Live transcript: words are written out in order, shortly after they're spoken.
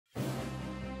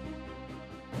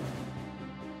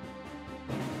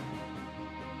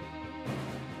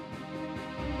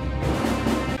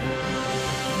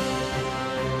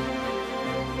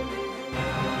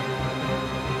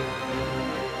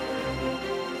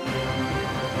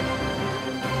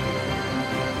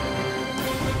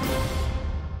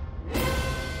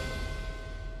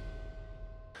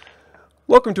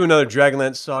Welcome to another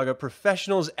DragonLance Saga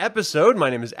Professionals episode. My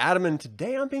name is Adam, and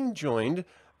today I'm being joined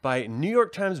by New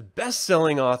York Times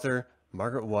best-selling author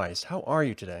Margaret Weis. How are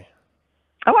you today?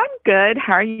 Oh, I'm good.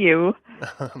 How are you?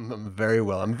 I'm very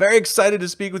well. I'm very excited to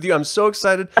speak with you. I'm so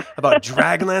excited about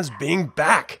DragonLance being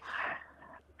back.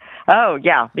 Oh,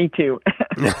 yeah, me too.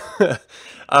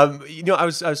 I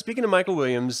was speaking to Michael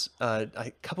Williams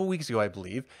a couple weeks ago, I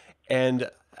believe,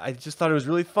 and I just thought it was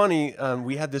really funny.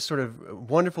 We had this sort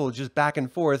of wonderful just back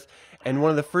and forth, and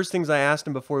one of the first things I asked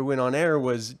him before we went on air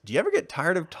was, "Do you ever get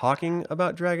tired of talking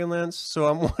about DragonLance?" So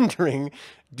I'm wondering,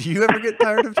 do you ever get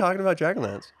tired of talking about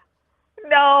DragonLance?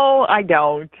 No, I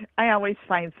don't. I always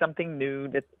find something new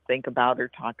to think about or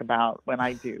talk about when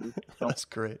I do. So. That's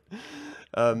great.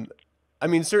 I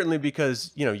mean, certainly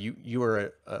because, you know, you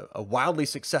are a wildly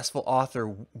successful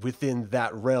author within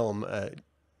that realm.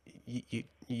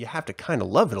 You have to kind of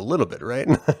love it a little bit, right?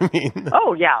 I mean,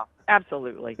 Oh, yeah,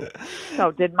 absolutely.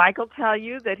 So did Michael tell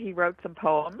you that he wrote some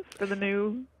poems for the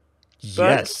new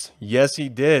book? yes, he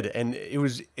did, and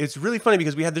it's really funny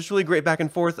because we had this really great back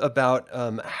and forth about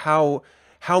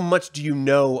how much do you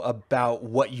know about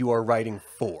what you are writing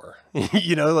for?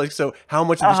 You know, like, so how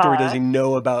much of the story does he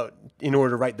know about in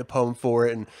order to write the poem for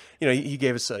it? And you know, he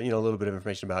gave us a little bit of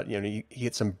information about, you know, he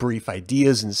had some brief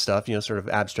ideas and stuff, you know, sort of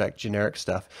abstract, generic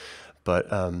stuff. But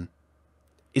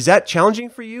is that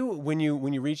challenging for you when you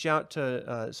reach out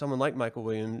to someone like Michael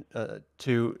Williams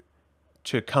to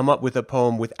come up with a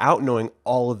poem without knowing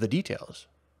all of the details?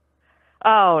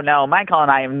 Oh, no. Michael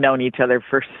and I have known each other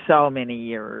for so many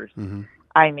years. Mm-hmm.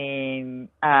 I mean,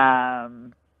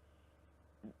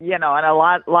 you know, and a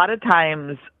lot of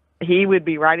times he would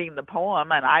be writing the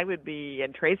poem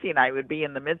and Tracy and I would be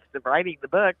in the midst of writing the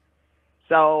book.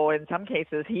 So in some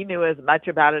cases, he knew as much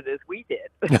about it as we did.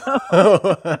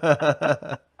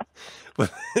 Well,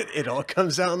 it all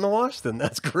comes out in the wash then.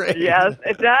 That's great. Yes,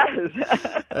 it does.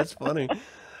 That's funny.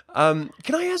 Can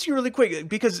I ask you really quick,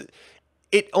 because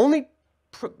it only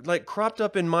cropped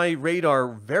up in my radar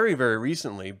very, very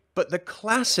recently, but the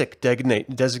classic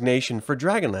designation for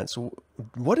Dragonlance,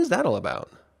 what is that all about?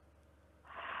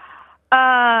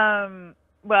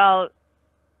 Well,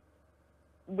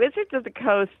 Wizards of the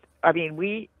Coast, I mean,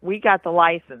 we got the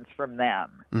license from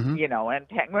them, you know, and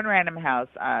Penguin Random House,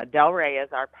 Del Rey is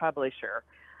our publisher.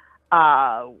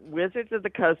 Wizards of the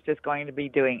Coast is going to be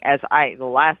doing, the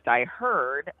last I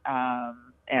heard,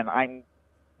 and I'm,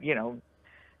 you know,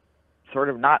 sort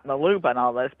of not in the loop on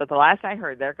all this, but the last I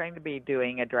heard, they're going to be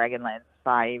doing a DragonLance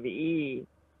 5e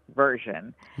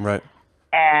version. Right.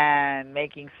 And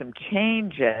making some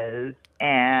changes,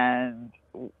 and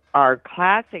our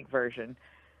classic version,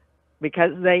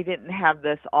 because they didn't have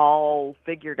this all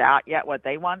figured out yet what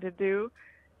they wanted to do,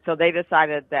 so they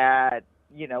decided that,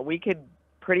 you know, we could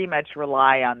pretty much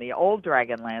rely on the old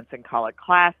Dragonlance and call it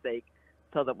classic,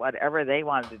 so that whatever they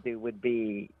wanted to do would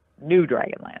be new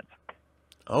Dragonlance.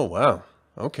 Oh, wow.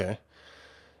 Okay.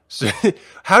 So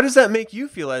how does that make you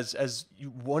feel as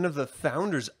one of the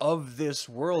founders of this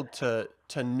world to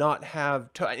not have,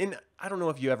 and I don't know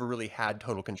if you ever really had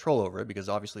total control over it, because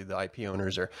obviously the IP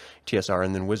owners are TSR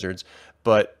and then Wizards,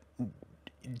 but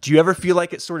do you ever feel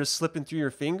like it's sort of slipping through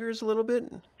your fingers a little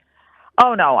bit?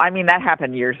 Oh, no. I mean, that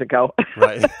happened years ago.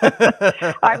 Right.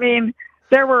 I mean,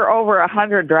 there were over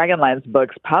 100 Dragonlance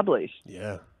books published.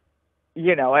 Yeah.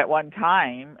 You know, at one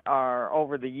time or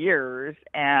over the years,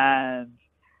 and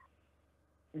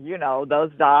you know,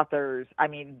 those authors, I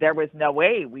mean, there was no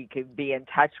way we could be in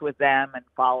touch with them and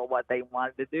follow what they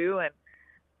wanted to do. And,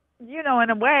 you know, in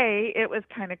a way, it was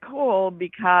kind of cool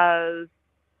because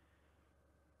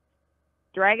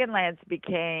Dragonlance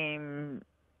became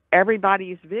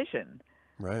everybody's vision.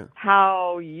 Right.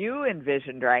 How you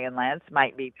envision Dragonlance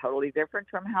might be totally different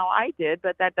from how I did,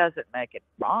 but that doesn't make it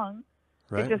wrong.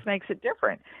 Right. It just makes it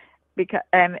different.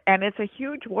 And it's a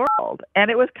huge world, and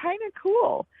it was kind of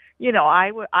cool. You know,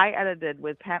 I edited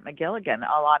with Pat McGilligan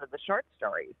a lot of the short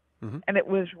stories, and it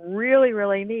was really,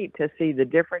 really neat to see the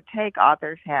different take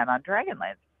authors had on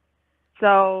Dragonlance.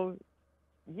 So,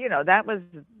 you know, that was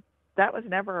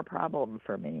never a problem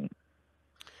for me.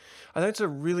 I think it's a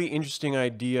really interesting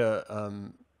idea,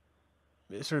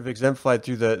 sort of exemplified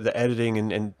through the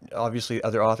editing and obviously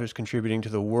other authors contributing to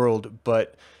the world,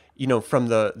 but you know, from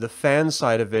the fan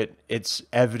side of it, it's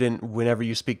evident whenever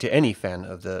you speak to any fan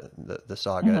of the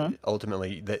saga,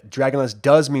 ultimately, that Dragonlance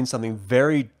does mean something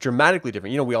very dramatically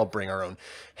different. You know, we all bring our own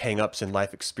hang-ups and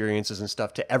life experiences and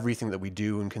stuff to everything that we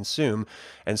do and consume.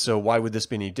 And so why would this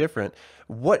be any different?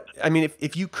 I mean,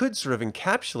 if you could sort of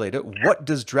encapsulate it, what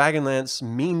does Dragonlance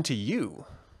mean to you?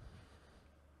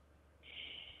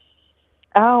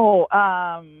 Oh,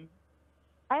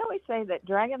 I always say that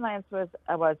Dragonlance was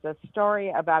a story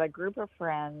about a group of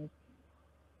friends,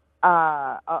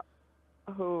 uh, uh,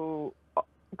 who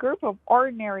group of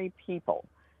ordinary people.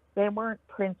 They weren't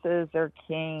princes or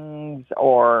kings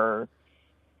or,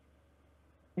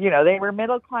 they were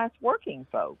middle class working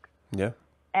folk, Yeah.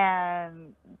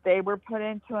 and they were put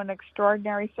into an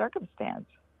extraordinary circumstance,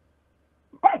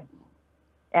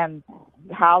 and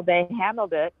how they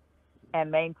handled it and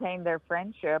maintained their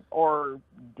friendship or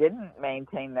didn't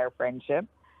maintain their friendship,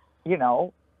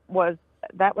 was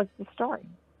that was the story.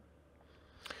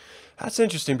 That's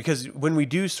interesting because when we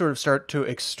do sort of start to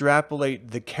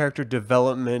extrapolate the character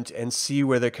development and see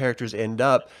where the characters end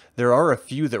up, there are a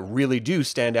few that really do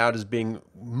stand out as being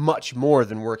much more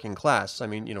than working class. I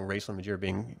mean, Raistlin Majere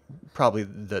being probably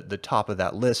the top of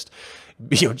that list,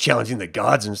 challenging the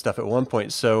gods and stuff at one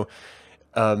point. So,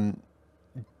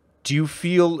 do you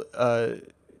feel,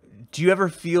 do you ever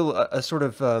feel a sort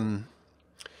of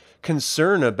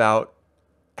concern about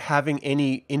having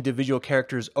any individual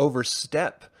characters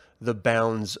overstep the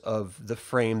bounds of the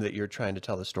frame that you're trying to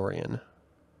tell the story in?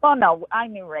 Well, no, I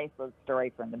knew Race's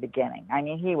story from the beginning. I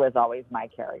mean, he was always my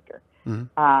character.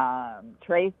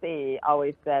 Tracy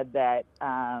always said that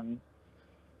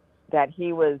that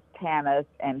he was Tanis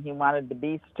and he wanted to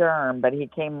be stern, but he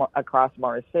came across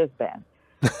more as Fizban.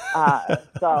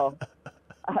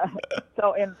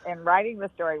 So in writing the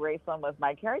story, Raceland was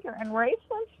my character, and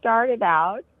Raceland started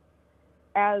out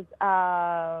as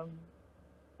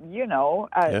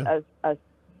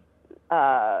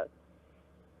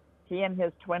he and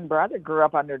his twin brother grew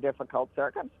up under difficult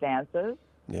circumstances.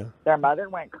 Yeah. Their mother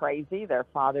went crazy. Their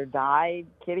father died.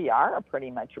 Kitiara pretty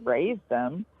much raised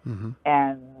them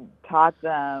and taught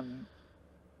them,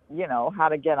 how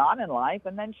to get on in life.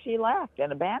 And then she left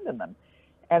and abandoned them.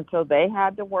 And so they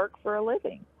had to work for a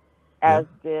living, as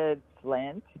did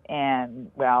Flint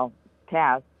and,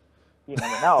 Cass. You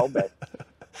never know, but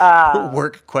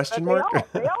work question mark.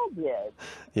 They all did.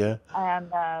 Yeah.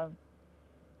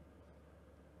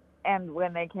 And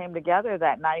when they came together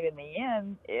that night in the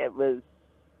inn, it was,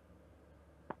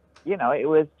 it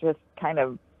was just kind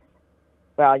of,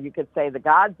 you could say the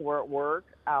gods were at work,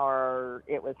 or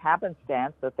it was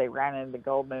happenstance that they ran into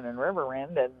Goldmoon and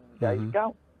Riverwind, and there you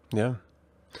go. Yeah.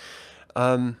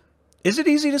 Is it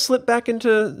easy to slip back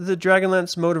into the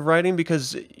Dragonlance mode of writing?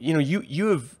 Because, you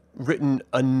have written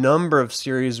a number of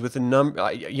series with a number,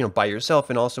 by yourself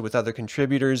and also with other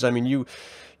contributors. I mean,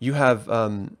 you have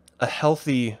a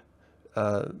healthy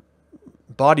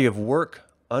body of work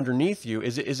underneath you.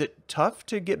 Is it tough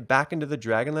to get back into the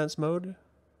Dragonlance mode?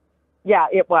 Yeah,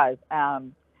 it was,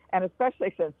 and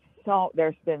especially since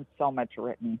there's been so much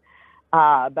written.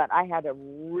 But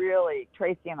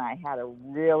Tracy and I had a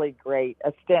really great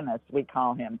Astinis, we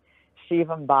call him,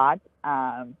 Shivam Bhatt.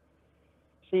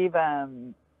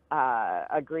 Shivam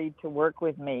agreed to work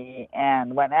with me,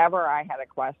 and whenever I had a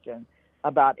question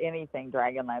about anything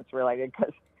Dragonlance related,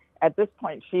 because at this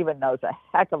point Shivam knows a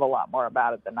heck of a lot more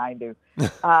about it than I do,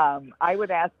 I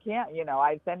would ask him.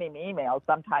 I'd send him emails,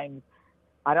 sometimes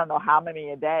I don't know how many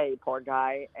a day, poor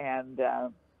guy, and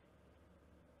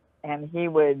he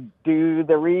would do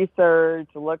the research,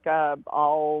 look up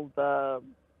all the,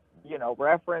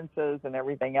 references and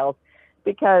everything else,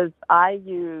 because I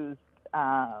used,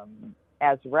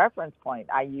 as reference point,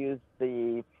 I used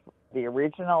the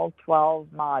original 12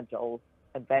 modules,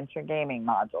 adventure gaming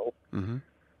modules,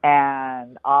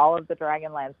 and all of the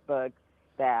Dragonlance books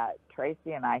that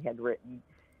Tracy and I had written,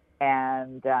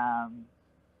 and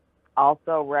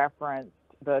also referenced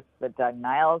books that Doug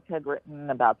Niles had written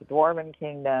about the Dwarven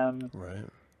Kingdom, right,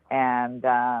 and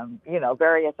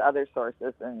various other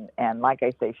sources, and like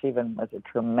I say, Shivan was a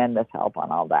tremendous help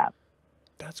on all that.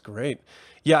 That's great.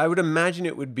 Yeah, I would imagine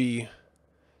it would be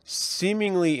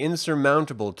seemingly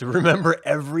insurmountable to remember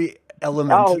every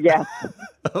element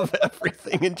of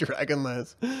everything in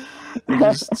Dragonlance.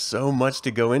 There's just so much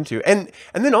to go into. And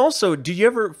then also, do you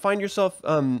ever find yourself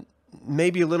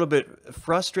maybe a little bit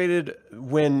frustrated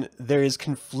when there is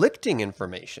conflicting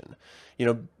information?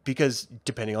 Because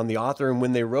depending on the author and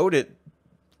when they wrote it,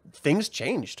 things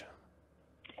changed.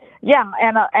 Yeah,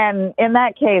 and in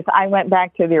that case, I went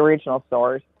back to the original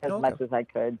source as much as I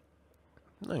could.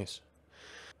 Nice.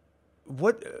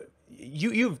 What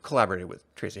you've collaborated with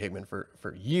Tracy Hickman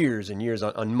for years and years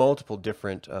on multiple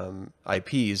different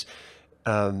IPs.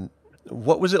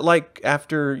 What was it like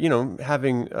after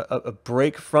having a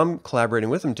break from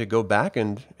collaborating with him to go back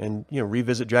and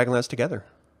revisit Dragonlance together?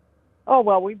 Oh,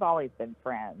 well, we've always been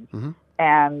friends,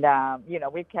 and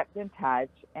we've kept in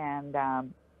touch,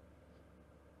 and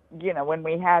when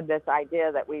we had this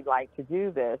idea that we'd like to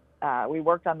do this, we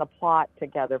worked on the plot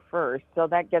together first, so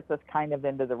that gets us kind of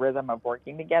into the rhythm of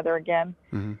working together again.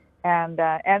 Mm-hmm.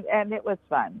 And it was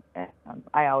fun.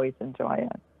 I always enjoy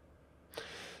it.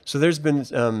 So there's been,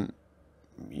 I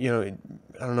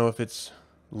don't know if it's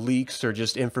leaks or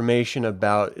just information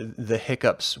about the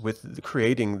hiccups with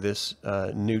creating this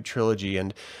new trilogy.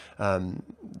 And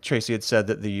Tracy had said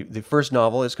that the first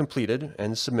novel is completed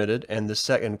and submitted, and the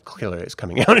second clearly is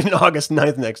coming out in August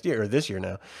 9th next year, or this year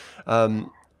now.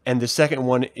 And the second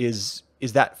one is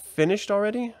that finished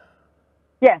already?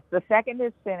 Yes, the second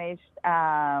is finished.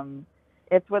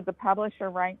 It's with the publisher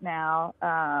right now.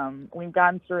 We've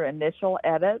gone through initial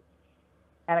edits,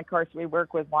 and of course we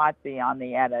work with WotC on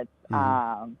the edits,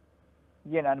 to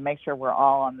make sure we're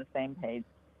all on the same page.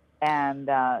 And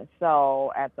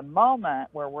so at the moment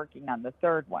we're working on the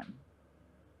third one.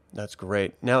 That's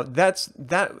great. Now that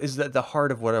is the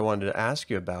heart of what I wanted to ask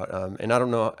you about, and I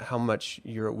don't know how much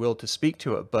you're at will to speak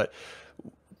to it, but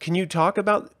can you talk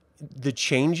about the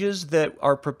changes that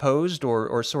are proposed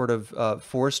or sort of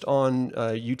forced on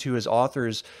you two as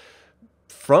authors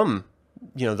from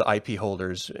the IP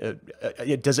holders?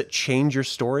 Does it change your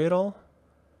story at all?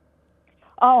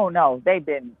 Oh no,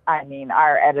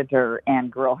 our editor Ann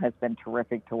Grill has been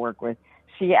terrific to work with.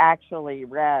 She actually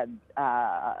read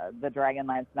the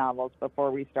Dragonlance novels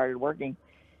before we started working,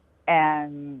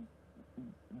 and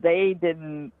they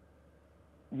didn't,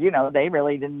 they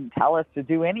really didn't tell us to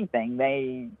do anything.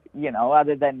 They,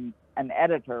 other than an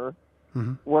editor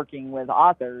working with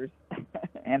authors,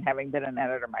 and having been an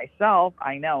editor myself,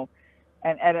 I know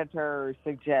an editor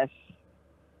suggests,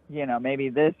 maybe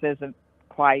this isn't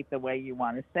quite the way you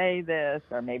want to say this,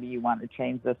 or maybe you want to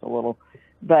change this a little.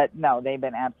 But no, they've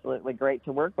been absolutely great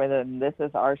to work with, and this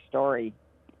is our story.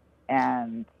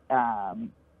 And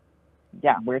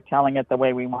we're telling it the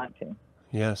way we want to.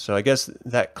 Yeah, so I guess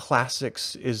that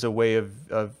classics is a way of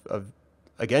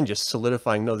again, just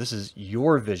solidifying, no, this is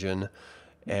your vision,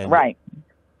 and right,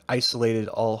 isolated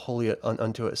all wholly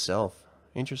unto itself.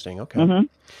 Interesting. Okay.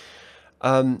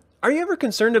 Are you ever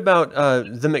concerned about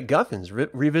the MacGuffins,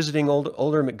 revisiting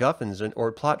older MacGuffins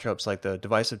or plot tropes like the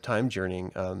divisive time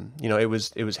journeying? It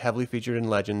was heavily featured in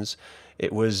Legends.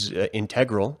 It was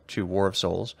integral to War of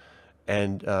Souls,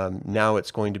 and now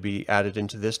it's going to be added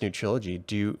into this new trilogy.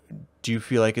 Do you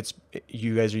feel like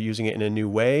you guys are using it in a new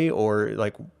way, or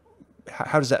like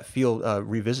how does that feel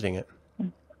revisiting it?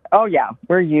 Oh yeah,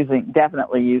 we're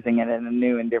definitely using it in a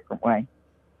new and different way.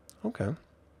 Okay.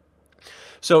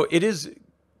 So it is.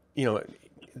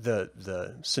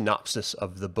 The synopsis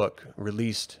of the book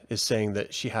released is saying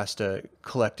that she has to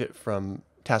collect it from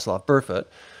Tasselhoff Burfoot.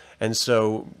 And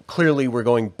so clearly we're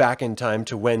going back in time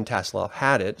to when Tasselhoff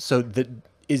had it. So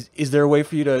is there a way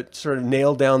for you to sort of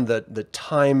nail down the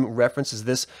time reference? Is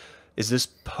this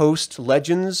post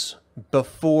Legends,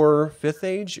 before Fifth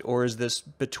Age, or is this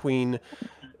between,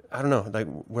 I don't know, like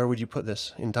where would you put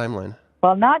this in timeline?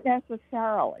 Well, not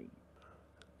necessarily.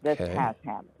 This has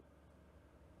happened.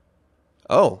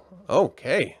 Oh,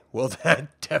 okay. Well,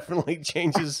 that definitely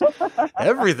changes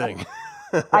everything.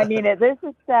 I mean, this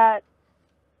is set.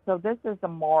 So this is a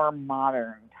more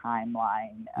modern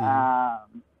timeline.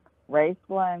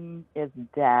 Raistlin is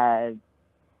dead.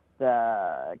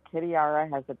 The Kitiara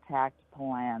has attacked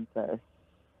Palanthas.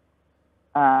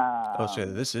 So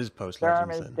this is post Sturm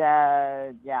Legends. is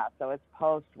dead. Yeah, so it's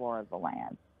post War of the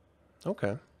Lands.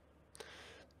 Okay.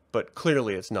 But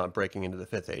clearly it's not breaking into the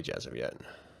Fifth Age as of yet.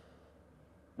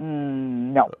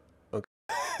 No. Okay.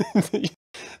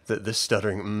 the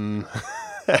stuttering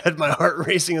had my heart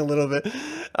racing a little bit.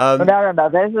 No.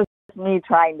 This is me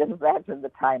trying to imagine the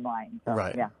timeline. So,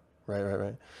 right. Yeah.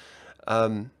 Right.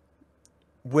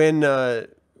 When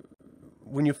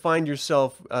you find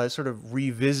yourself sort of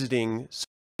revisiting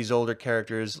these older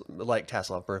characters like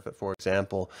Tasselhoff Burfoot, for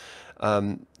example,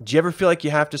 do you ever feel like you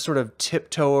have to sort of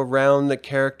tiptoe around the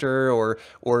character or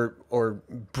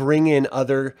bring in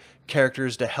other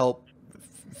characters to help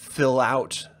fill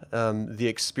out the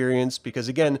experience? Because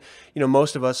again,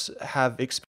 most of us have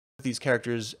experienced these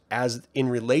characters as in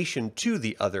relation to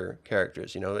the other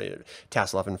characters,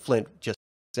 Tasselhoff and Flint, just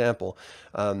for example.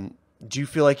 Do you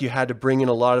feel like you had to bring in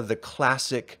a lot of the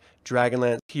classic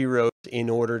Dragonlance heroes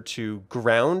in order to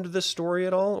ground the story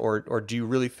at all? Or do you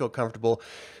really feel comfortable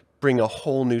bringing a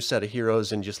whole new set of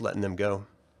heroes and just letting them go?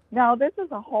 No, this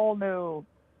is a whole new,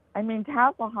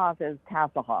 Tasselhoff is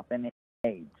Tasselhoff in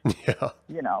age. Yeah.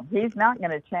 He's not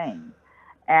going to change.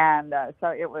 And so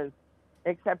it was,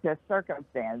 except his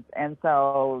circumstance. And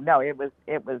so, no, it was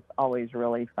always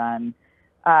really fun.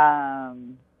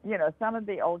 Some of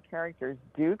the old characters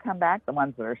do come back, the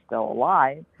ones that are still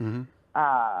alive.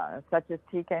 such as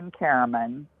Tika and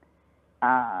Karaman,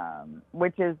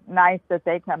 which is nice that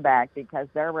they come back because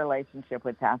their relationship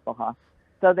with Hasselhoff.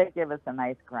 So they give us a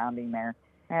nice grounding there.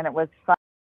 And it was fun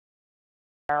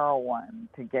heroine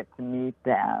to get to meet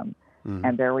them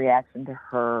and their reaction to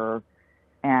her.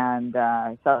 And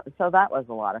so that was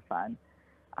a lot of fun.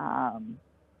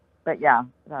 But yeah,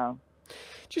 so.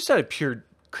 Just out of pure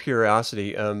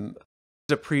curiosity,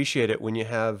 appreciate it when you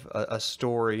have a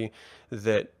story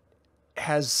that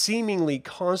has seemingly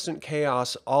constant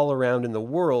chaos all around in the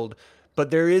world, but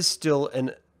there is still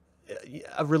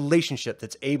a relationship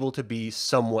that's able to be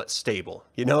somewhat stable.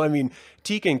 You know, I mean,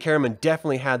 Tika and Karaman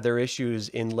definitely had their issues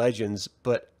in Legends,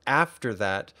 but after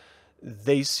that,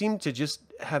 they seem to just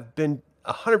have been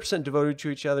 100% devoted to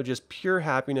each other, just pure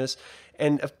happiness.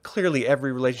 And clearly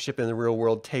every relationship in the real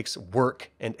world takes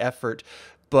work and effort,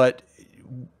 but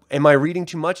am I reading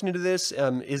too much into this?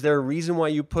 Is there a reason why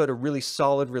you put a really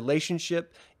solid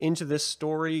relationship into this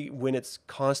story when it's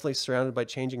constantly surrounded by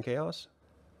change and chaos?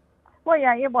 Well,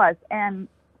 yeah, it was. And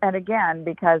again,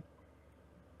 because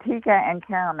Tika and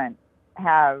Karaman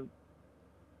have,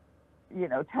 you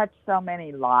know, touched so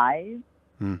many lives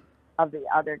of the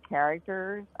other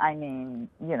characters. I mean,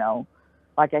 you know,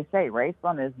 like I say,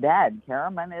 Raceland is dead.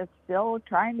 Karaman is still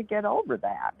trying to get over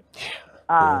that.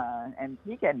 And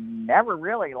Tika never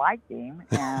really liked him.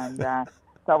 And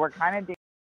so we're kind of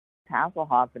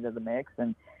Hasselhoff into the mix.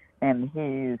 And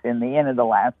he's in the Inn of the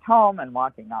Last Home and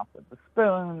walking off with the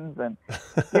spoons and,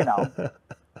 you know.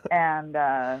 And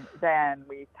then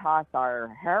we toss our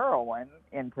heroine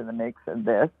into the mix of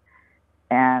this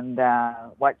and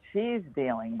what she's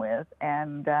dealing with.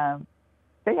 And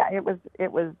but yeah,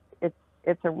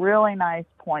 it's a really nice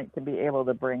point to be able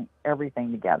to bring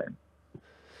everything together.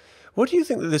 What do you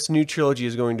think that this new trilogy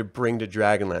is going to bring to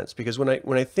Dragonlance? Because when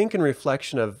I think in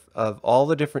reflection of all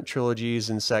the different trilogies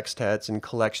and sextets and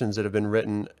collections that have been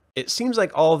written, it seems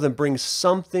like all of them bring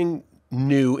something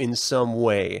new in some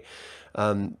way.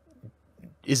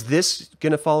 Is this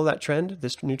going to follow that trend,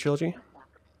 this new trilogy?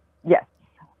 Yes.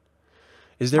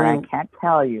 Is there I can't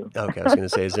tell you. Okay, I was going to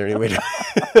say, is there any way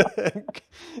to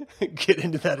get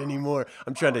into that anymore?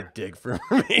 I'm trying to dig for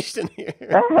information here.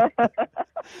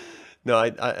 No,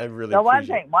 I really. So one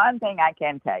thing I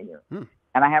can tell you, and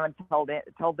I haven't told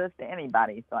this to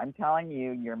anybody, so I'm telling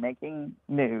you, you're making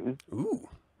news. Ooh.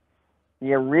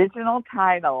 The original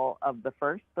title of the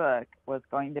first book was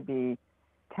going to be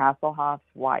Hasselhoff's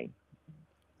Wife.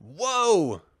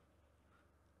 Whoa!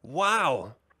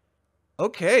 Wow.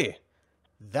 Okay,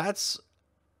 that's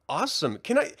awesome.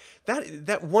 Can I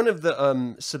that one of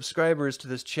the subscribers to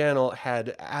this channel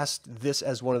had asked this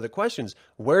as one of the questions.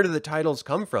 Where do the titles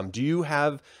come from? Do you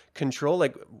have control?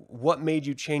 Like, what made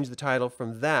you change the title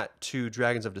from that to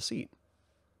Dragons of Deceit?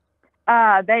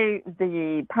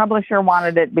 The publisher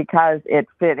wanted it because it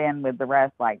fit in with the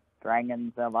rest, like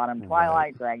Dragons of Autumn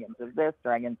Twilight, Dragons of this,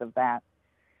 Dragons of that.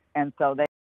 And so they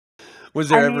Was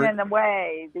there I mean, in a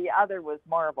way, the other was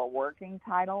more of a working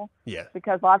title. Yeah.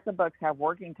 Because lots of books have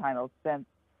working titles, since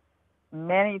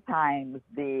many times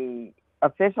the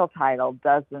official title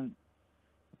doesn't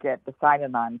get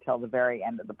decided on until the very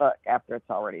end of the book after it's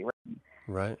already written.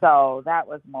 Right. So that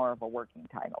was more of a working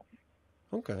title.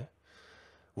 Okay.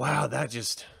 Wow, that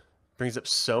just brings up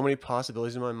so many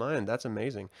possibilities in my mind. That's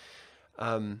amazing.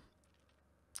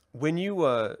 When you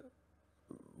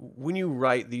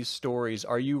write these stories,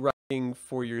 are you writing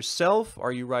for yourself?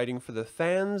 Are you writing for the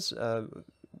fans?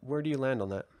 Where do you land on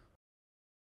that?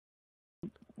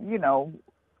 You know,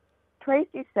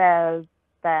 Tracy says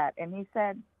that, and he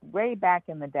said way back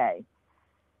in the day,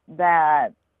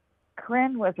 that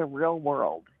Krynn was a real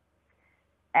world,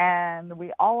 and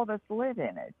all of us live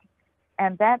in it.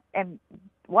 And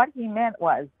what he meant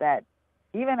was that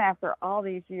even after all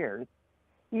these years,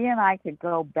 he and I could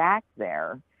go back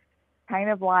there, kind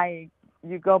of like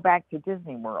you go back to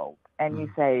Disney World and you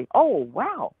say, oh,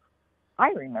 wow,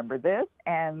 I remember this.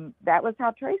 And that was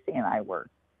how Tracy and I were.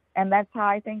 And that's how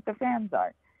I think the fans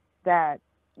are, that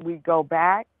we go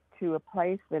back to a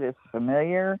place that is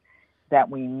familiar, that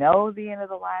we know the Inn of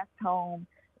the Last Home,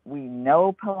 we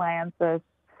know Palanthas,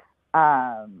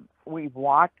 we've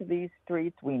walked these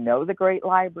streets, we know the Great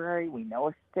Library, we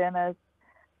know Stennis,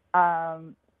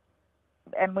 and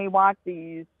we walk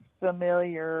these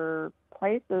familiar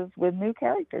places with new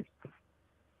characters.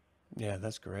 Yeah,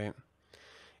 that's great.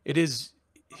 It is.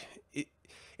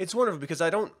 It's wonderful because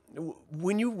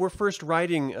when you were first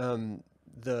writing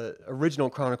the original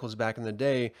Chronicles back in the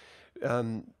day,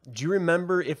 do you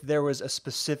remember if there was a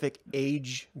specific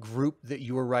age group that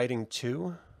you were writing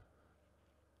to?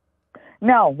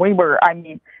 No,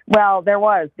 there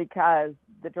was, because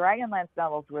the Dragonlance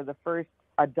novels were the first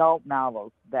adult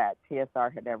novels that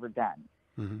TSR had ever done.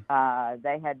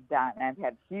 They had done and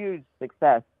had huge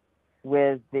success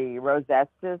with the Rose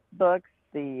Estes books,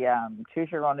 the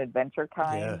Choose Your Own Adventure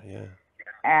kind. Yeah.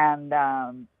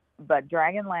 And but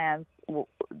Dragonlance,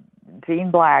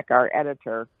 Gene Black, our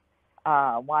editor,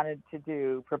 wanted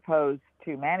to propose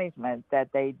to management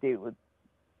that they do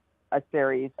a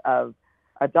series of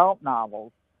adult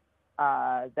novels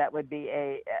that would be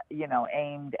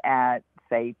aimed at,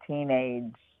 say,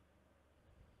 teenage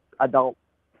adult,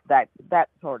 that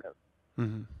sort of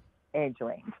age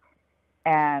range.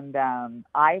 And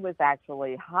I was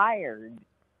actually hired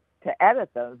to edit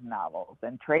those novels,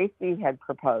 and Tracy had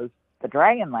proposed the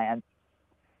Dragonlance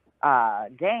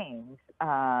games,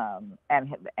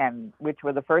 and which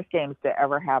were the first games to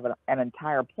ever have an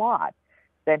entire plot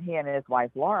that he and his wife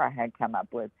Laura had come up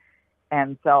with.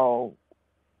 And so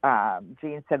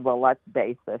Gene said, well, let's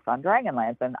base this on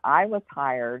Dragonlance. And I was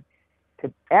hired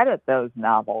to edit those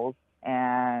novels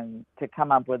and to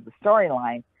come up with the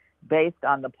storyline based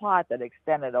on the plot that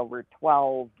extended over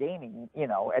 12 gaming,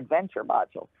 adventure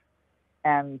modules.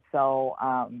 And so,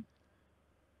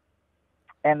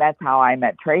 and that's how I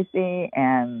met Tracy,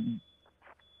 and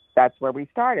that's where we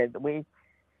started. We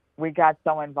got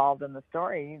so involved in the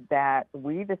story that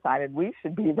we decided we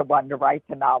should be the one to write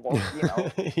the novels,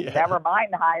 Yeah. Never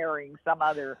mind hiring some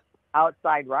other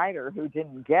outside writer who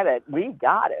didn't get it. We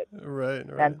got it. Right.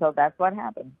 And so that's what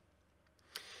happened.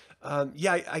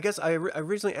 I guess I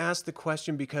originally asked the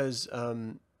question because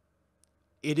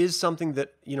it is something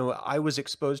that, I was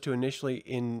exposed to initially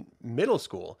in middle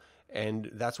school,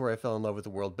 and that's where I fell in love with the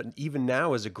world. But even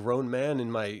now, as a grown man in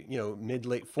my,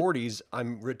 mid-late 40s,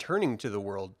 I'm returning to the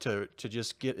world to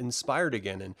just get inspired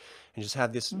again and just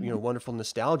have this, wonderful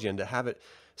nostalgia, and to have it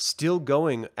still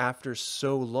going after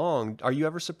so long. Are you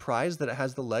ever surprised that it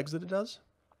has the legs that it does?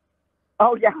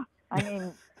 Oh, yeah. I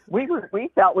mean, we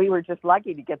felt we were just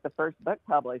lucky to get the first book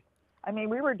published. I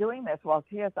mean, we were doing this while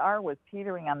TSR was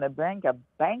teetering on the brink of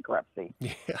bankruptcy.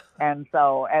 Yeah. And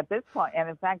so at this point, and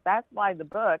in fact, that's why the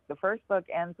first book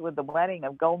ends with the wedding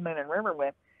of Goldmoon and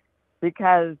Riverwind,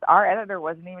 because our editor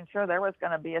wasn't even sure there was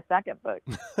going to be a second book.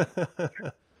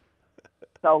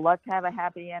 So let's have a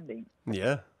happy ending.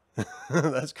 Yeah,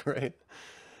 that's great.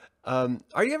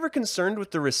 Are you ever concerned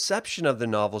with the reception of the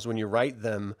novels when you write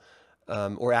them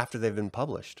or after they've been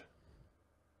published?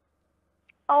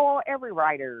 Oh, every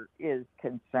writer is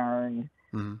concerned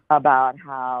about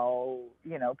how,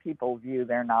 people view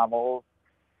their novels.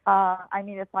 I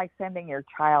mean, it's like sending your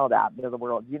child out into the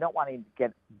world. You don't want him to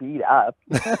get beat up,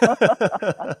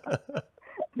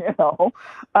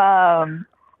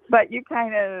 but you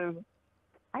kind of,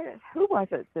 who was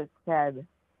it that said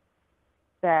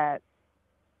that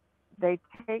they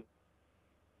take,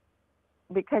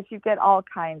 because you get all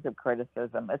kinds of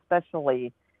criticism,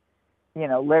 especially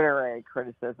literary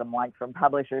criticism, like from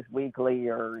Publishers Weekly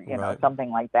or, right. something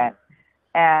like that.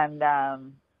 And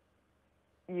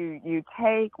you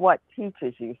take what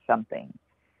teaches you something.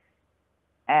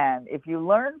 And if you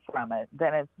learn from it,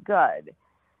 then it's good.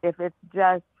 If it's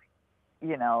just,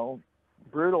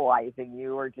 brutalizing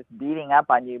you or just beating up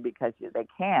on you because they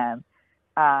can,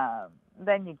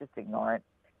 then you just ignore it.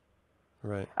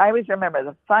 Right. I always remember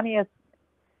the funniest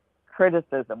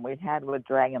criticism we had with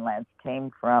Dragonlance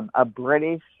came from a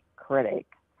British critic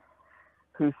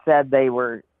who said they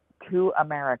were too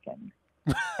American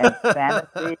and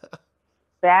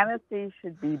fantasy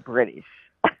should be British.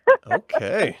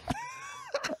 Okay.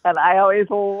 And I always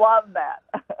loved that.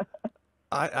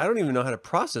 I don't even know how to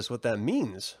process what that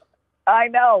means. I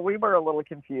know, we were a little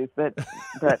confused, but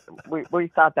we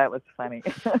thought that was funny.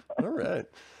 All right.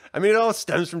 I mean, it all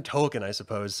stems from Tolkien, I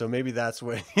suppose. So maybe that's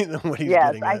what he's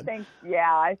getting at. I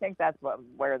think that's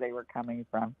where they were coming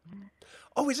from.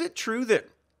 Oh, is it true that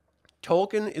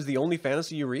Tolkien is the only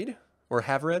fantasy you read or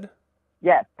have read?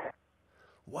 Yes.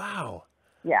 Wow.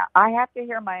 Yeah, I have to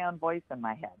hear my own voice in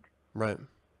my head. Right.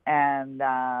 And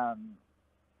I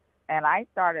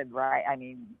started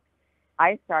writing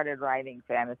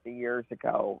fantasy years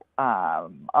ago.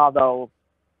 Although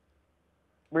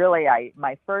really,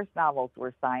 my first novels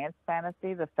were science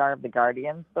fantasy, the Star of the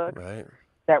Guardians books, right,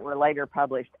 that were later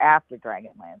published after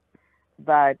Dragonlance.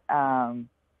 But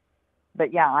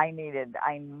yeah, I needed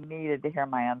to hear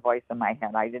my own voice in my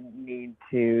head. I didn't need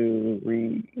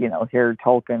to hear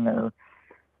Tolkien or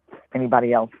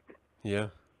anybody else. Yeah.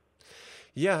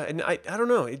 Yeah, and I don't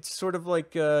know. It's sort of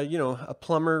like a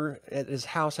plumber at his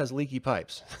house has leaky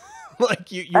pipes.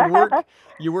 Like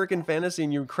you work in fantasy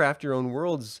and you craft your own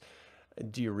worlds.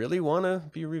 Do you really want to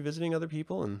be revisiting other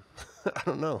people? And I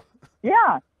don't know.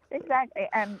 Yeah. exactly.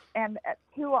 And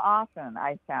too often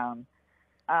I found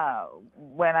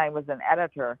when I was an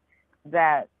editor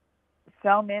that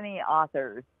so many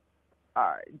authors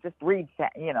just read,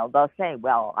 they'll say,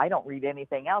 well, I don't read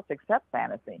anything else except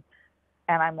fantasy.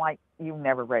 And I'm like, you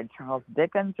never read Charles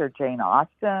Dickens or Jane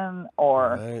Austen,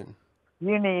 or Right.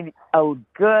 you need a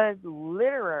good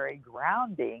literary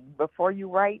grounding before you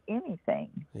write anything.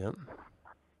 Yep.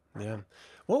 Yeah.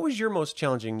 What was your most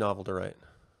challenging novel to write?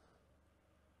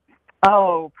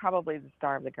 Oh, probably The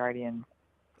Star of the Guardian.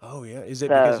 Oh, yeah. Is it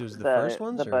because The it was the the first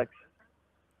ones the or? books.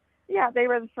 Yeah, they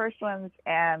were the first ones,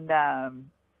 and I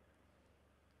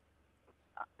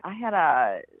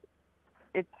had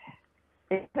it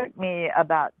it took me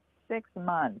about 6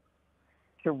 months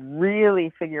to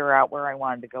really figure out where I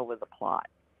wanted to go with the plot.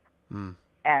 Mm.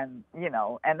 And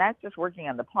and that's just working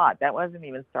on the plot. That wasn't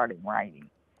even starting writing.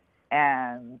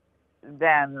 And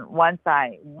then once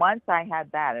I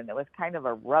had that, and it was kind of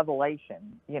a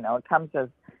revelation, it comes as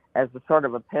a sort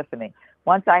of epiphany.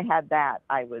 Once I had that,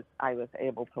 I was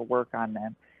able to work on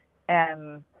them.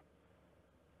 And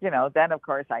then of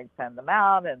course I'd send them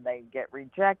out and they'd get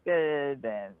rejected,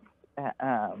 and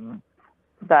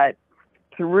but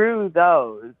through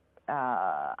those,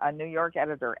 a New York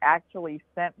editor actually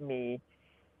sent me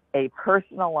a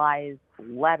personalized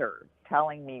letter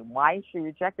telling me why she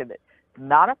rejected it,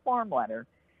 not a form letter,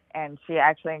 and she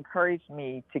actually encouraged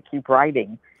me to keep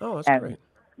writing. Oh, that's and great.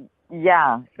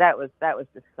 Yeah, that was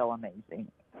just so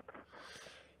amazing.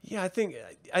 Yeah, I think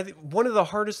one of the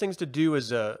hardest things to do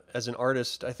as an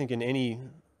artist, I think in any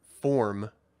form,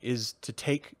 is to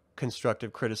take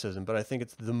constructive criticism, but I think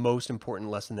it's the most important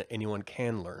lesson that anyone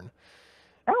can learn.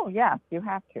 Oh yeah, you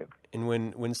have to. And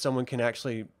when someone can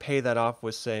actually pay that off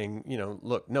with saying,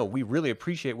 look, no, we really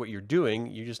appreciate what you're doing.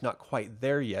 You're just not quite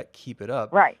there yet. Keep it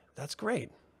up. Right. That's great.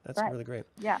 That's Right. really great.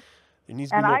 Yeah. There needs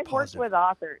to be And more I've worked positive.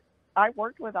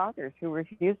 with authors who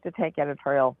refuse to take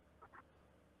editorial,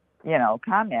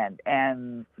 comment,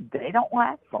 and they don't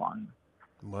last long.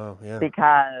 Wow. Yeah.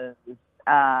 Because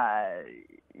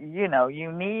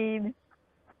you need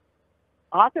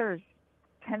authors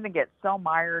tend to get so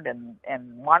mired and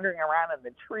wandering around in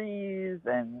the trees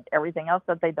and everything else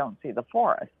that they don't see the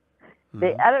forest. Mm-hmm.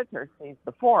 The editor sees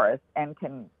the forest and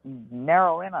can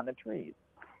narrow in on the trees.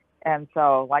 And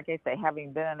so, like I say,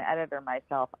 having been an editor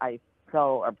myself, I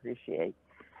so appreciate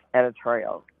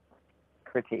editorial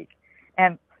critique.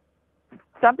 And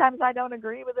sometimes I don't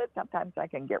agree with it. Sometimes I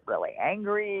can get really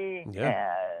angry.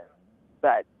 Yeah.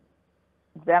 But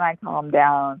then I calm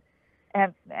down.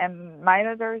 And my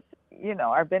editors,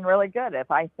 have been really good. If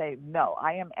I say, no,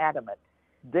 I am adamant,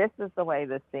 this is the way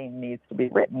this scene needs to be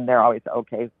written, they're always,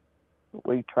 okay,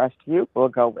 we trust you, we'll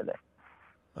go with it.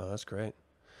 Oh, that's great.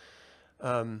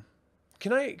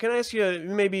 Can I ask you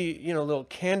maybe, a little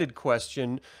candid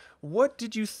question? What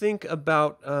did you think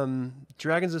about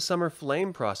Dragons of Summer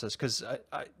Flame process? Because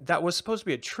that was supposed to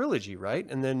be a trilogy, right?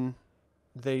 And then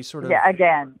they sort of... Yeah,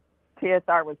 again,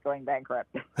 TSR was going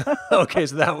bankrupt. Okay,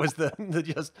 so that was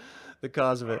just the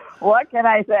cause of it. What can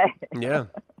I say? Yeah.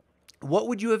 What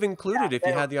would you have included if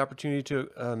you had the opportunity to,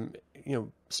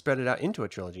 spread it out into a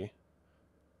trilogy?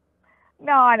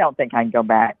 No, I don't think I'd go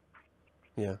back.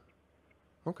 Yeah.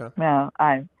 Okay. No,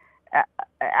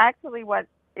 actually what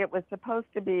it was supposed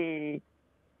to be,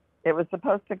 it was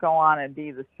supposed to go on and be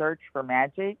the search for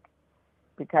magic,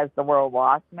 because the world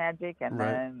lost magic, and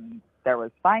right. Then there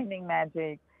was finding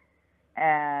magic,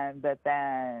 but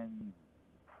then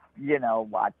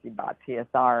Watsy bought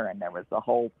TSR, and there was the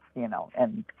whole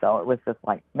and so it was just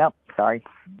like, nope, sorry.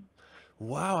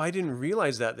 Wow, I didn't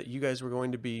realize that you guys were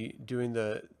going to be doing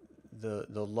the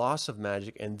loss of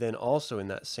magic, and then also in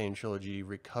that same trilogy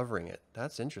recovering it.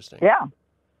 That's interesting. Yeah.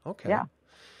 Okay. Yeah.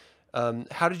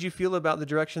 How did you feel about the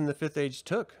direction the Fifth Age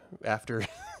took after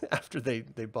they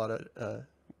bought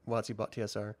Watsy bought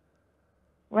TSR?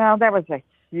 Well, there was a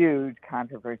huge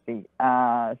controversy,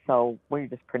 so we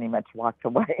just pretty much walked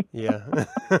away. Yeah.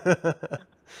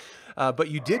 But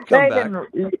you did come back.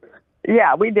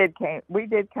 Yeah, we did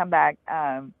come back.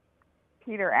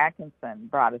 Peter Atkinson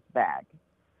brought us back.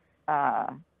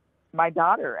 My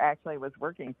daughter actually was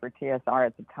working for TSR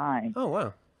at the time. Oh,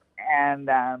 wow. And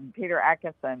Peter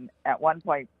Atkinson, at one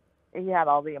point, he had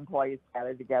all the employees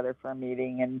gathered together for a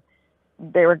meeting, and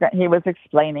he was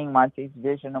explaining Watsy's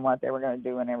vision and what they were going to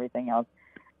do and everything else.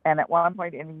 And at one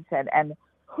point, and he said, "And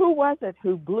who was it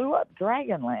who blew up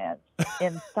Dragonlance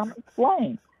in Summer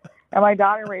Flame?" And my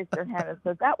daughter raised her hand and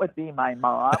said, "That would be my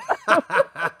mom." And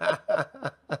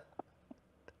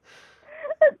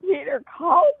Peter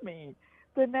called me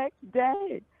the next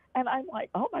day, and I'm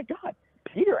like, "Oh my God,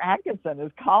 Peter Atkinson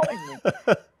is calling me.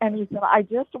 And he said, I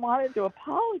just wanted to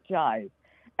apologize.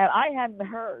 And I hadn't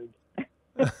heard.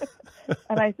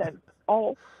 And I said,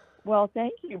 oh, well,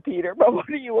 thank you, Peter, but what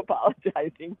are you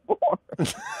apologizing for?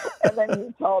 And then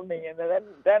he told me, and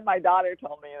then my daughter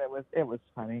told me, and it was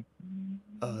funny.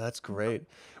 Oh, that's great.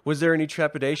 Was there any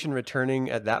trepidation returning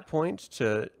at that point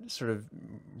to sort of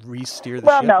re-steer the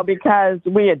Well, ship? no, because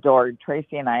we adored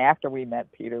Tracy and I. After we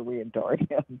met Peter, we adored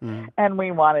him, and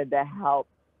we wanted to help.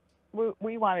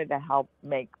 We wanted to help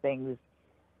make things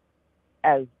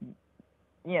as,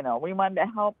 we wanted to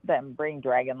help them bring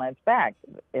Dragonlance back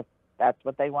if that's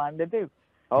what they wanted to do.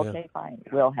 Okay, fine,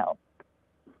 we'll help.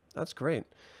 That's great.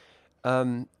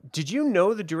 Did you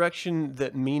know the direction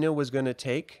that Mina was going to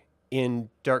take in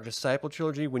Dark Disciple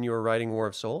trilogy when you were writing War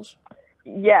of Souls?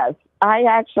 Yes, I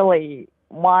actually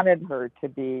wanted her to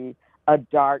be a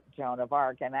dark Joan of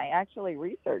Arc, and I actually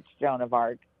researched Joan of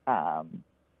Arc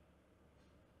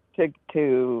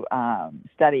to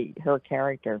study her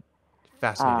character.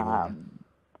 Fascinating woman.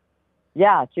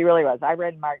 Yeah, she really was. I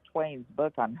read Mark Twain's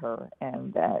book on her,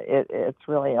 and it's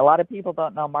really, a lot of people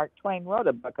don't know Mark Twain wrote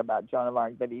a book about Joan of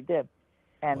Arc, but he did,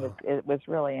 and it was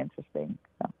really interesting.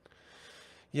 So.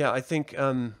 Yeah, I think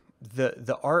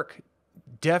the arc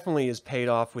definitely is paid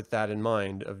off with that in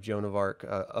mind of Joan of Arc,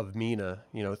 of Mina,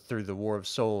 through the War of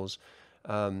Souls.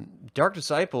 Dark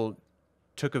Disciple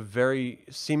took a very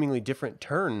seemingly different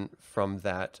turn from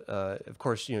that. Of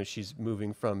course, she's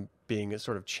moving from being a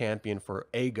sort of champion for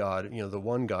a god, the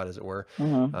one god, as it were,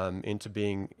 into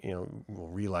being,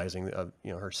 realizing,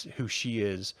 who she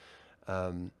is.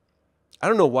 I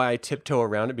don't know why I tiptoe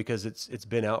around it, because it's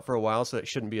been out for a while, so it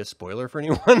shouldn't be a spoiler for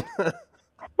anyone.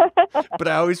 But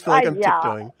I always feel like I'm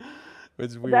tiptoeing.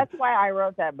 It's weird. That's why I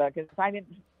wrote that book, is I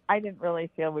didn't really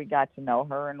feel we got to know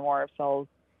her in War of Souls,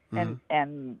 and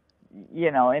in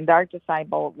Dark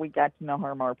Disciple we got to know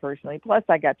her more personally. Plus,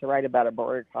 I got to write about a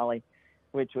border collie,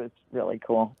 which was really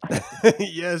cool.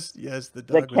 Yes, the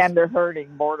dog. The Kender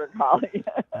herding border collie.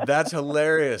 That's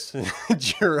hilarious.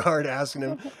 Gerard asking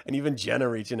him, and even Jenna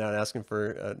reaching out asking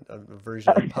for a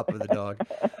version of pup of the dog.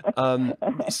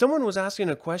 Someone was asking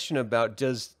a question about,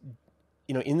 does,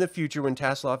 in the future when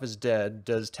Tasselhoff is dead,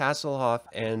 does Tasselhoff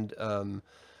and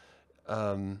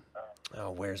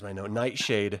where's my note?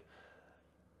 Nightshade,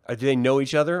 do they know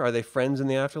each other? Are they friends in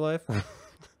the afterlife?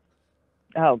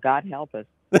 Oh, God help us.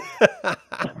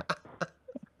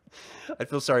 I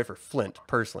feel sorry for Flint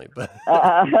personally, but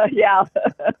yeah.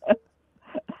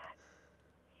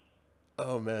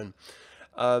 Oh man.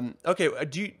 Okay.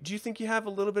 Do you think you have a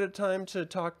little bit of time to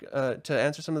talk to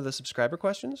answer some of the subscriber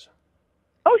questions?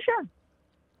 Oh, sure.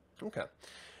 Okay.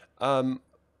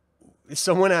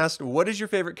 Someone asked, "What is your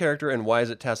favorite character and why is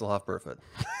it Tasselhoff Burfoot?"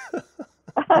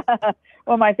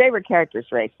 Well, my favorite character is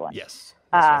Raceland. Yes.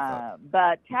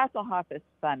 But Tasselhoff is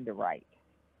fun to write.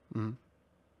 Mm-hmm.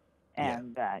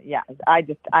 And I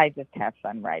just have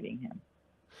fun writing him.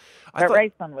 But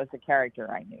Raceland was the character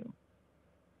I knew.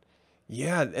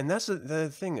 Yeah, and that's the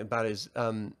thing about it is,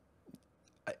 I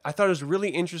thought it was really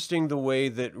interesting the way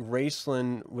that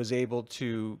Raceland was able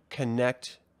to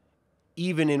connect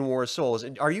even in War of Souls.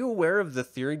 Are you aware of the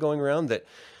theory going around that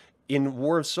in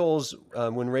War of Souls,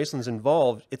 when Raceland's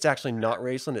involved, it's actually not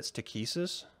Raceland, it's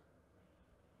Takesis?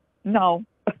 No.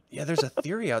 Yeah, there's a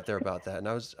theory out there about that, and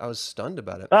I was stunned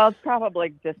about it. Well, it's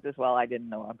probably just as well I didn't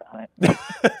know about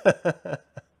it.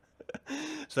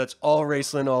 So that's all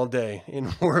Raceland all day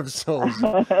in War of Souls,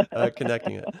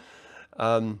 connecting it.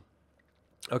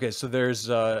 Okay, so there's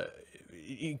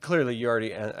clearly you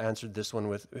already answered this one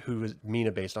with who is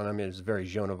Mina based on. I mean, it's very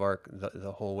Joan of Arc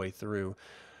the whole way through.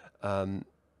 And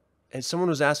someone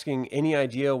was asking, any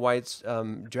idea why it's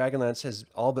Dragonlance has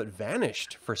all but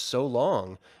vanished for so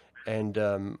long,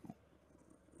 and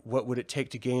what would it take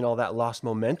to gain all that lost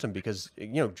momentum? Because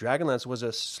Dragonlance was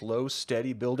a slow,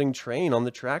 steady building train on the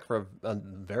track for a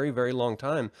very, very long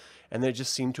time, and then it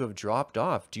just seemed to have dropped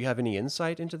off. Do you have any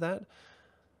insight into that?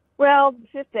 Well,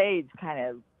 Fifth Age kind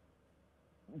of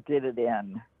did it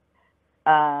in.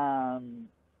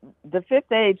 The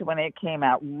Fifth Age, when it came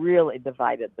out, really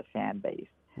divided the fan base.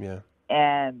 Yeah.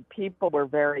 And people were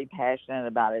very passionate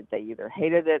about it. They either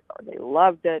hated it or they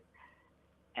loved it.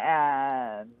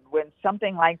 And when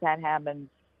something like that happens,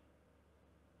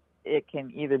 it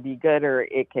can either be good or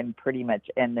it can pretty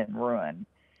much end in ruin.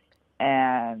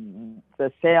 And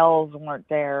the sales weren't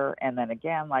there. And then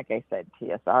again, like I said,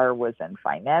 TSR was in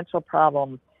financial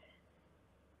problems.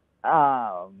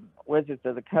 Wizards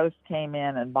of the Coast came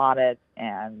in and bought it,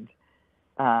 and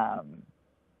I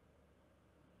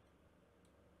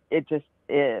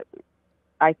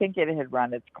think it had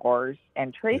run its course,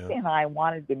 and Tracy and I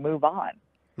wanted to move on.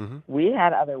 We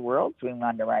had other worlds we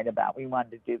wanted to write about. We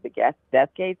wanted to do the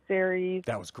Deathgate series.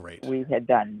 That was great. We had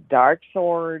done Dark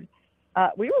Sword.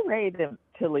 We were ready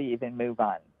to leave and move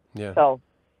on. Yeah. So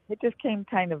it just came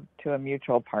kind of to a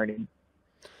mutual party.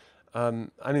 I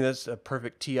mean, that's a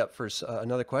perfect tee up for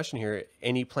another question here.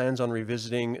 Any plans on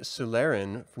revisiting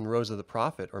Sularin from Rose of the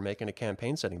Prophet or making a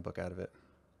campaign setting book out of it?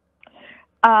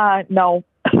 No.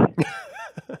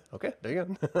 Okay, there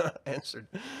you go. Answered.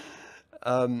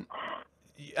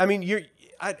 I mean,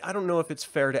 I don't know if it's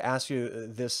fair to ask you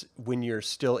this when you're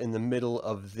still in the middle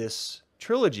of this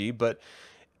trilogy, but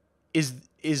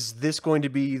is this going to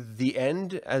be the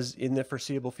end as in the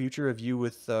foreseeable future of you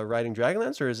with writing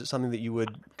Dragonlance, or is it something that you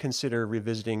would consider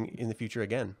revisiting in the future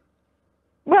again?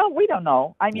 Well, we don't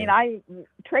know. I mean, Yeah.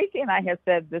 Tracy and I have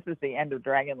said this is the end of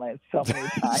Dragonlance so many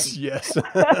times. Yes.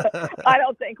 I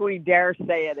don't think we dare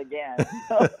say it again.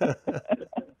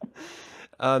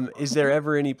 Is there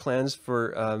ever any plans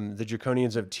for the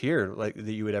Draconians of Tyr, like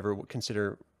that you would ever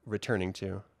consider returning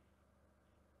to?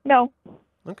 No.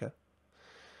 Okay.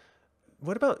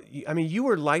 What about, I mean, you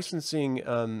were licensing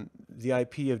the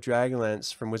IP of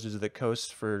Dragonlance from Wizards of the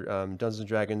Coast for Dungeons &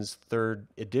 Dragons 3rd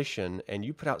edition, and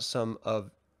you put out some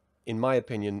of, in my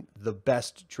opinion, the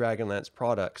best Dragonlance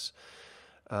products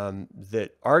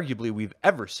that arguably we've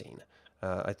ever seen.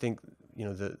 I think, you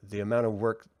know, the amount of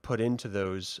work put into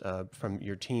those from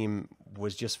your team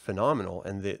was just phenomenal,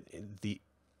 and the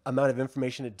amount of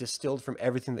information it distilled from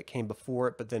everything that came before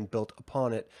it, but then built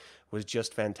upon it, was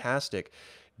just fantastic.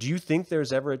 Do you think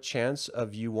there's ever a chance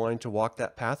of you wanting to walk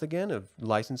that path again, of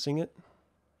licensing it?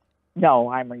 No,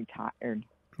 I'm retired.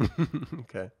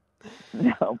 Okay.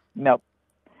 No, nope.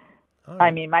 All I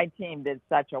right. mean, my team did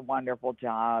such a wonderful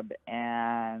job,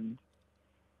 and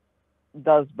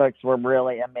those books were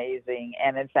really amazing.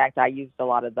 And in fact, I used a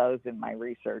lot of those in my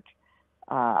research.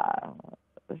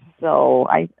 So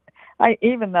I,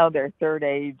 even though they're third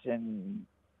age, and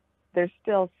there's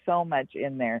still so much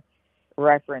in there,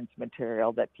 reference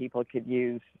material that people could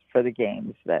use for the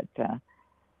games, that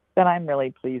I'm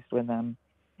really pleased with them.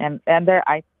 And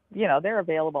they're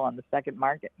available on the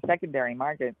secondary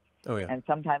market. Oh yeah. And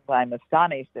sometimes I'm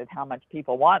astonished at how much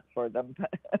people want for them.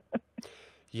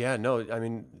 Yeah, no, I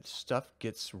mean, stuff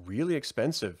gets really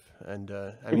expensive. And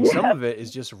I mean, some of it is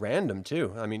just random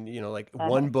too. I mean, you know, like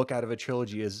one book out of a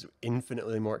trilogy is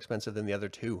infinitely more expensive than the other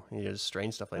two. You know, just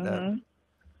strange stuff like that.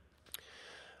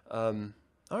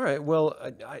 All right. Well,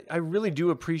 I really do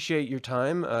appreciate your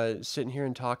time sitting here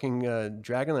and talking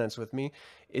Dragonlance with me.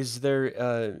 Is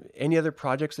there any other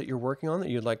projects that you're working on that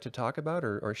you'd like to talk about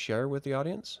or share with the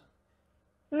audience?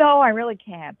 No, I really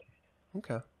can't.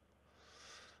 Okay.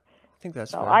 I think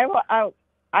that's So fair.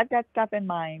 I've got stuff in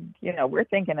mind. You know, we're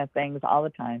thinking of things all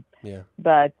the time. Yeah.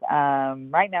 But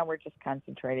right now we're just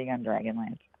concentrating on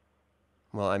Dragonlance.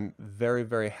 Well, I'm very,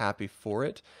 very happy for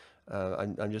it.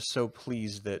 I'm just so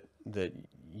pleased that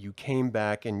you came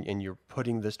back and you're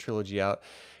putting this trilogy out.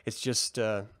 It's just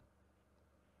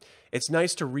it's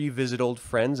nice to revisit old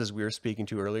friends, as we were speaking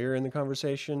to earlier in the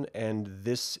conversation, and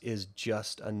this is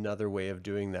just another way of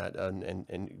doing that,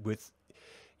 and with,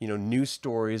 you know, new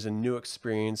stories and new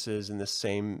experiences in the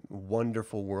same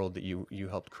wonderful world that you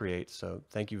helped create. So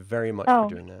thank you very much for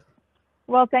doing that.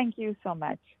 Well, thank you so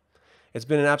much. It's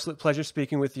been an absolute pleasure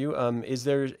speaking with you. Is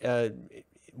there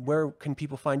where can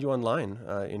people find you online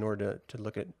in order to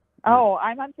look at? Oh,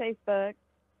 I'm on Facebook,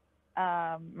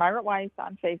 Margaret Weis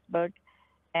on Facebook,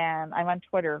 and I'm on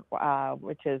Twitter,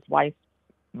 which is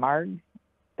WeisMarg,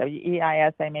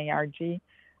 WeisMarg.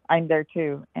 I'm there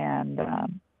too, and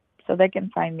so they can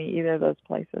find me either of those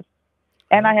places.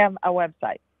 And I have a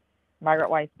website,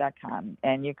 MargaretWeis.com,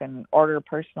 and you can order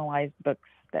personalized books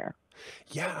there.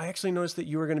 Yeah, I actually noticed that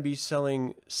you were going to be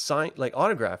selling like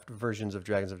autographed versions of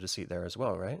Dragons of Deceit there as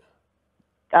well, right?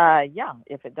 Yeah,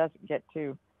 if it doesn't get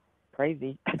too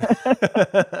crazy.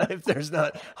 If there's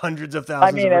not hundreds of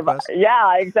thousands of requests.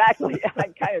 Yeah, exactly. I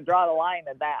kind of draw the line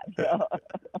at that. So.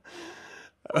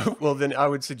 Well, then I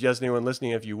would suggest anyone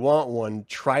listening, if you want one,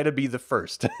 try to be the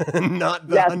first, not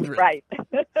the 100th. Right.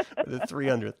 The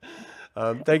 300th.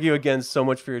 Thank you again so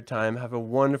much for your time. Have a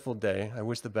wonderful day. I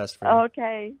wish the best for you.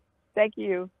 Okay. Thank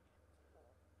you.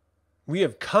 We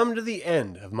have come to the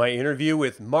end of my interview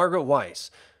with Margaret Weis.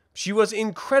 She was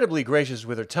incredibly gracious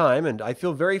with her time, and I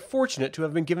feel very fortunate to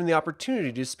have been given the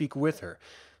opportunity to speak with her.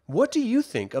 What do you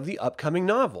think of the upcoming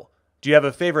novel? Do you have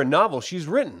a favorite novel she's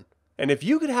written? And if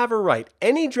you could have her write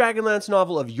any Dragonlance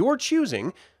novel of your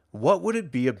choosing, what would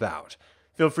it be about?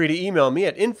 Feel free to email me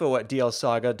at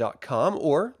info@dlsaga.com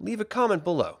or leave a comment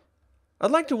below. I'd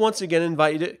like to once again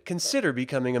invite you to consider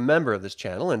becoming a member of this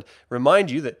channel and remind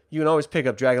you that you can always pick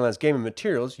up Dragonlance gaming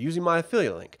materials using my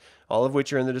affiliate link, all of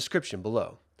which are in the description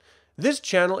below. This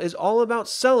channel is all about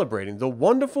celebrating the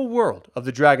wonderful world of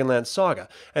the Dragonlance Saga,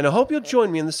 and I hope you'll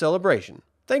join me in the celebration.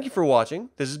 Thank you for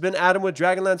watching. This has been Adam with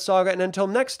Dragonlance Saga, and until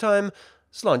next time,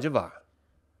 Slanjava.